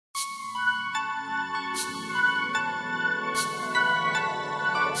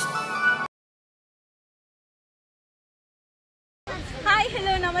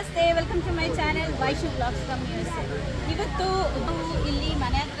hello, namaste. Welcome to my channel Vaishu Vlogs from USA. ಇವತ್ತು ಇಲ್ಲಿ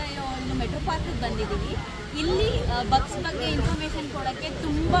ಮನೆ ಹತ್ರ ಇರೋ ಒಂದು ಮೆಟ್ರೋ ಪಾರ್ಕ್ ಬಂದಿದ್ದೀವಿ. ಇಲ್ಲಿ ಬಗ್ಸ್ ಬಗ್ಗೆ ಇನ್ಫಾರ್ಮೇಷನ್ ಕೊಡೋಕ್ಕೆ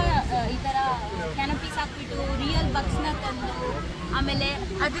ತುಂಬ ಈ ಥರ ಕ್ಯಾನಪೀಸ್ ಹಾಕ್ಬಿಟ್ಟು ರಿಯಲ್ ಬಗ್ಸ್ನ ತಂದು ಆಮೇಲೆ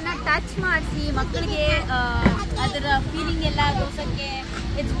ಅದನ್ನು ಟಚ್ ಮಾಡಿಸಿ ಮಕ್ಕಳಿಗೆ ಅದರ ಫೀಲಿಂಗ್ ಎಲ್ಲ ತೋರ್ಸೋಕ್ಕೆ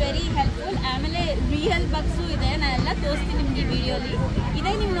ಇಟ್ಸ್ ವೆರಿ ಹೆಲ್ಪ್ಫುಲ್. ಆಮೇಲೆ ರಿಯಲ್ ಬಗ್ಸು ಇದೆ, ನಾನೆಲ್ಲ ತೋರಿಸ್ತೀನಿ ನಿಮಗೆ ವಿಡಿಯೋಲಿ.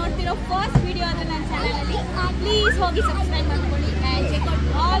 ಇದೇ ನೀವು ನೋಡ್ತಿರೋ ಫಸ್ಟ್ ವಿಡಿಯೋ ಆದರೆ ನನ್ನ ಚಾನಲಲ್ಲಿ. ಪ್ಲೀಸ್ ಹೋಗಿ ಸಬ್ಸ್ಕ್ರೈಬ್ ಮಾಡ್ಕೊಳ್ಳಿ and check out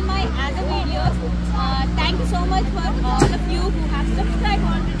all my other videos. Thank you so much for all of you who have subscribed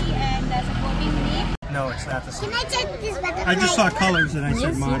already and supporting me. No, it's not the same. Can I check this butterfly? I just saw colors and I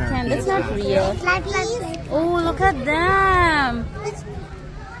said monarch. Yes, you can. That's not real. Oh, look at them.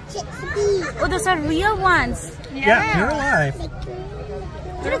 Oh, those are real ones. Yeah, they're alive.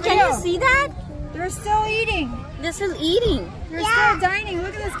 Can you see that? They're still eating. They're still eating. They're still dining.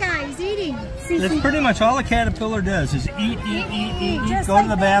 Look at this guy. He's eating. That's pretty much all a caterpillar does is eat, Just go like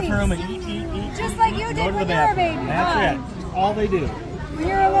to the bathroom and eat. Just like you did Go to when the you were a bathroom. baby. That's it. All they do. When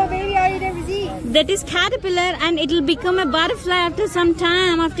you were a little baby, all you did was eat. That is caterpillar and it will become a butterfly after some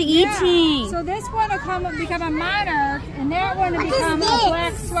time after eating. So this one will become a monarch, and that one will become a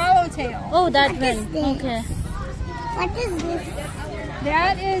black swallowtail. Oh, that What is one. this? Okay. What is this?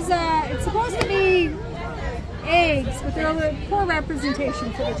 That is, it's supposed to be eggs, but they're a poor representation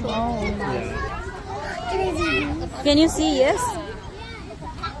for the children. Can you see? Yes.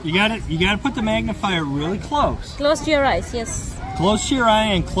 You gotta put the magnifier really close. Close to your eyes. Yes. Close to your eye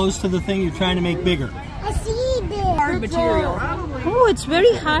and close to the thing you're trying to make bigger. I see this. Hard material. Oh, it's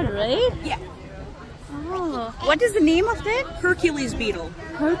very hard, right? Yeah. Oh, what is the name of that? Hercules beetle.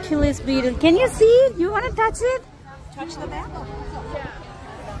 Hercules beetle. Can you see it? You want to touch it? Touch the back.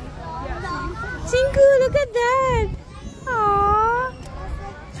 Chinku, look at that. Aww.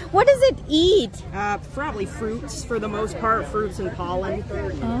 What does it eat? Probably fruits for the most part, fruits and pollen.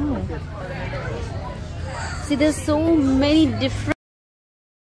 Oh. See, there's so many different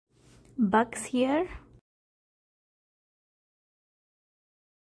bugs here.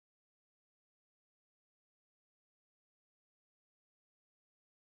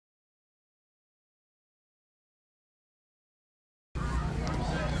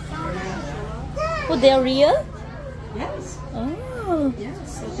 Oh, they are real? Yes. Oh. Yes.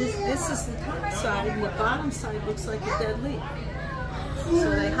 So this is the top side, and the bottom side looks like a dead leaf. So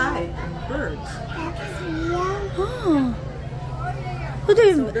they hide in birds. Oh. So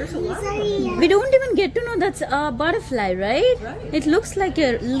There's a lot of them. we don't even get to know that's a butterfly, right? Right. It looks like a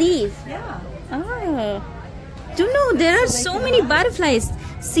leaf. Yeah. Oh. Do you know there are so many butterflies?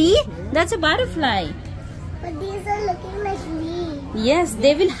 See? That's a butterfly. But these are looking like leaves. Yes,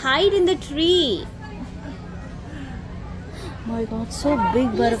 they will hide in the tree. My God, so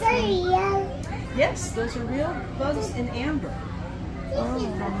big These are butterfly. real. Yes, those are real bugs in amber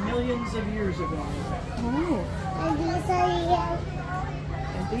from millions of years ago. Oh. And these are real.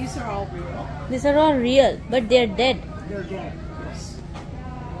 And these are all real. These are all real, but they're dead. They're dead. Yes.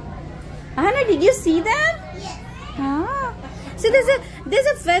 Anna, did you see them? Yes. Ah. So there's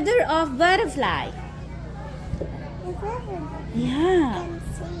a feather of butterfly. Yeah.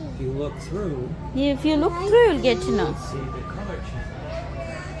 If you look through, If you look through, you'll get to know. see the color change.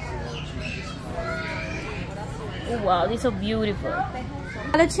 Oh, wow, these are beautiful.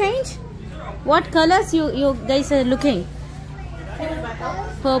 Color change? What colors you guys are looking?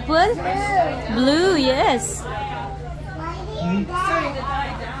 Purple? Blue, yes.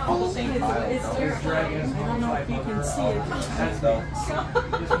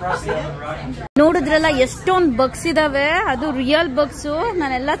 ನೋಡಿದ್ರಲ್ಲ ಎಷ್ಟೊಂದು bugs ಇದಾವೆ, ಅದು real bugs.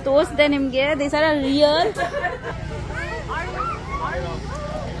 ನಾನೆಲ್ಲ ತೋರಿಸ್ದೆ ನಿಮ್ಗೆ. These are real.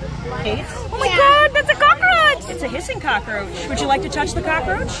 Oh my God, that's a cockroach! It's a hissing cockroach. Would you like to touch the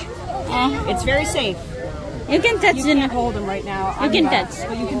cockroach? It's very safe. You can touch You it. can't hold him right now. You can touch.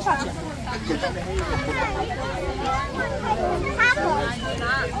 But you can touch him.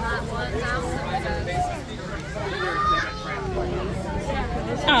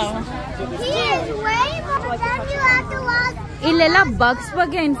 ಇಲ್ಲೆಲ್ಲ bugs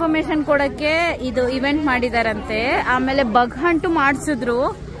ಬಗ್ಗೆ information ಕೊಡಕ್ಕೆ ಇದು event ಮಾಡಿದಾರಂತೆ. ಆಮೇಲೆ ಬಗ್ hunt ಮಾಡಿಸಿದ್ರು.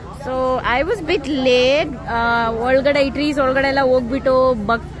 So I was bit late. ಒಳಗಡೆ ಈ trees ಒಳಗಡೆ ಎಲ್ಲ ಹೋಗ್ಬಿಟ್ಟು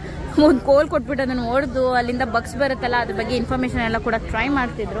ಒಂದು ಕೋಲ್ ಕೊಟ್ಬಿಟ್ಟು ಅದನ್ನು ಹೊಡೆದು ಅಲ್ಲಿಂದ ಬಗ್ಸ್ ಬರುತ್ತಲ್ಲ ಅದ್ರ ಬಗ್ಗೆ ಇನ್ಫಾರ್ಮೇಶನ್ ಎಲ್ಲ ಕೂಡ ಟ್ರೈ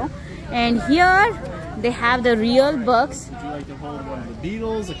ಮಾಡ್ತಿದ್ರು. And here they have the real bugs. Would you like to hold one of the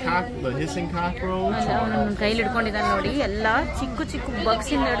beetles, the hissing cockroach? ಅವನು ಕೈಲಿ ಹಿಡ್ಕೊಂಡಿದ್ದಾನೆ ನೋಡಿ. ಎಲ್ಲ ಚಿಕ್ಕ ಚಿಕ್ಕ ಬಗ್ಸ್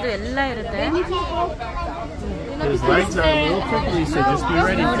ಇಂದ ಹಿಡಿದು ಎಲ್ಲ ಇರುತ್ತೆ. His legs are a little prickly, so just be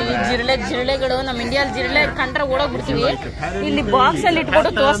ready for ನೋಡಿ that. ಜಿರಳೆಗಳು ನಮ್ಮ ಇಂಡಿಯಾದಲ್ಲಿ ಜಿರಳೆ ಕಂಡ್ರೆ ಓಡೋಗ್ಬಿಡ್ತೀವಿ. ಇಲ್ಲಿ ಬಾಕ್ಸ್ ಅಲ್ಲಿ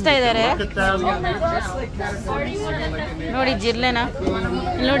ಇಟ್ಬಿಟ್ಟು ತೋರಿಸ್ತಾ ಇದ್ದಾರೆ. ನೋಡಿ ಜಿರಳೆನ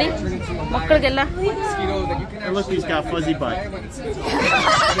ನೋಡಿ ಮಕ್ಕಳಿಗೆಲ್ಲ. Look, he's got fuzzy butt.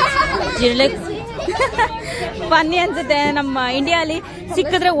 ಜಿರಳೆ ಫನ್ನಿ ಅನ್ಸುತ್ತೆ. ನಮ್ಮ ಇಂಡಿಯಾಲಿ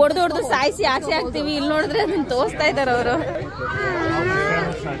ಸಿಕ್ಕಿದ್ರೆ ಹೊಡೆದು ಸಾಯಿಸಿ ಆಚೆ ಹಾಕ್ತಿವಿ. ಇಲ್ಲಿ ನೋಡಿದ್ರೆ ಅದನ್ನ ತೋರಿಸ್ತಾ ಇದ್ದಾರೆ ಅವರು.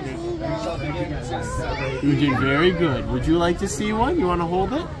 You did very good. Would you like to see one? You want to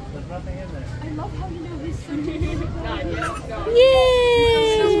hold it?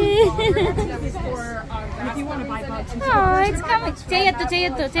 Oh, it's coming.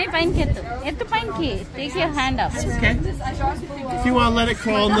 Say pine ki. Take your hand up. Okay. If you want to let it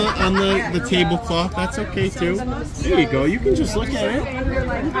crawl on the tablecloth, that's okay too. There you go. You can just look at it.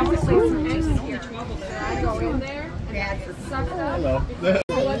 Hello.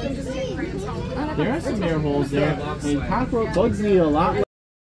 There are some air holes there. And cockroach bugs need a lot.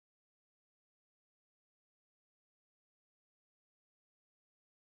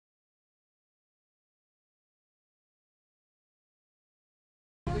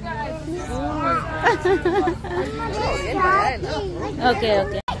 Okay.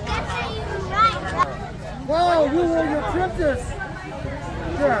 Wow, you are your princess.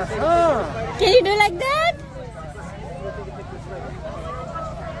 Yes, Can you do like that?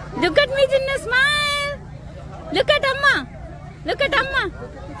 Look at me, Jinnu, smile. Look at Amma.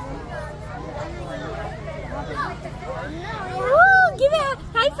 Woo, give a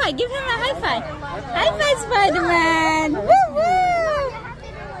high five. Give him a high five. High five, Spider-Man. Woo woo.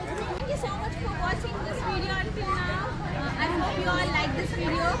 Thank you so much for watching this video until now. I hope you all like this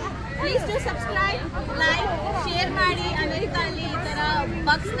video. Please do subscribe, like, share ಮಾಡಿ. ಅಮೆರಿಕಲ್ಲಿ ಈ ಥರ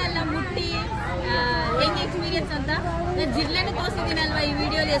ಬಗ್ಸ್ನೆಲ್ಲ ಮುಟ್ಟಿ ಹೆಂಗೆ experience ಅಂತ. ನಾನು ಜಿರ್ಲೆನೂ ತೋರಿಸಿದ್ದೀನಲ್ವಾ ಈ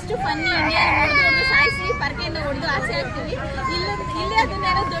ವಿಡಿಯೋಲಿ. ಎಷ್ಟು ಫನ್ನಿ. ಇಂಡಿಯಾನ ಹೊಡೆದು ಸಾಯಿಸಿ ಪರ್ಕೆಯಿಂದ ಹೊಡೆದು ಆಸೆ ಆಗ್ತೀವಿ. ಇಲ್ಲಿ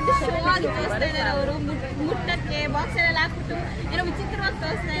ಅದನ್ನೇನೋ ದೊಡ್ಡ ಶೋ ಆಗಿ ತೋರಿಸ್ತಾ ಇದ್ದಾರೆ ಅವರು. ಮುಟ್ಟಕ್ಕೆ ಬಾಕ್ಸಲ್ಲೆಲ್ಲ ಹಾಕ್ಬಿಟ್ಟು ಏನೋ ವಿಚಿತ್ರವಾಗಿ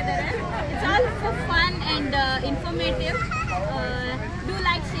ತೋರಿಸ್ತಾ ಇದ್ದಾರೆ. It's all for fun and informative. Do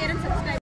like, share and subscribe.